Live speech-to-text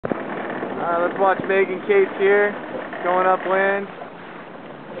Let's watch Megan Case here, going upwind.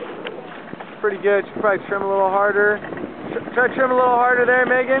 Pretty good. She could probably trim a little harder. Try to trim a little harder there,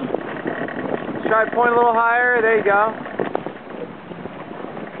 Megan. Try to point a little higher. There you go.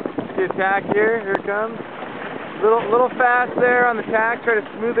 Get a tack here. Here it comes. Little fast there on the tack. Try to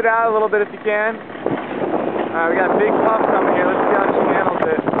smooth it out a little bit if you can. We got a big puff coming here. Let's see how she handles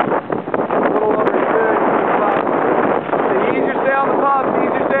it. A little overstood. Ease your sail on the puff.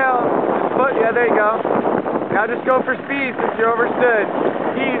 Ease your sail. Yeah, there you go. Now just go for speed since you're overstood.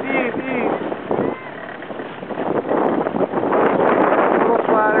 Ease, ease, ease.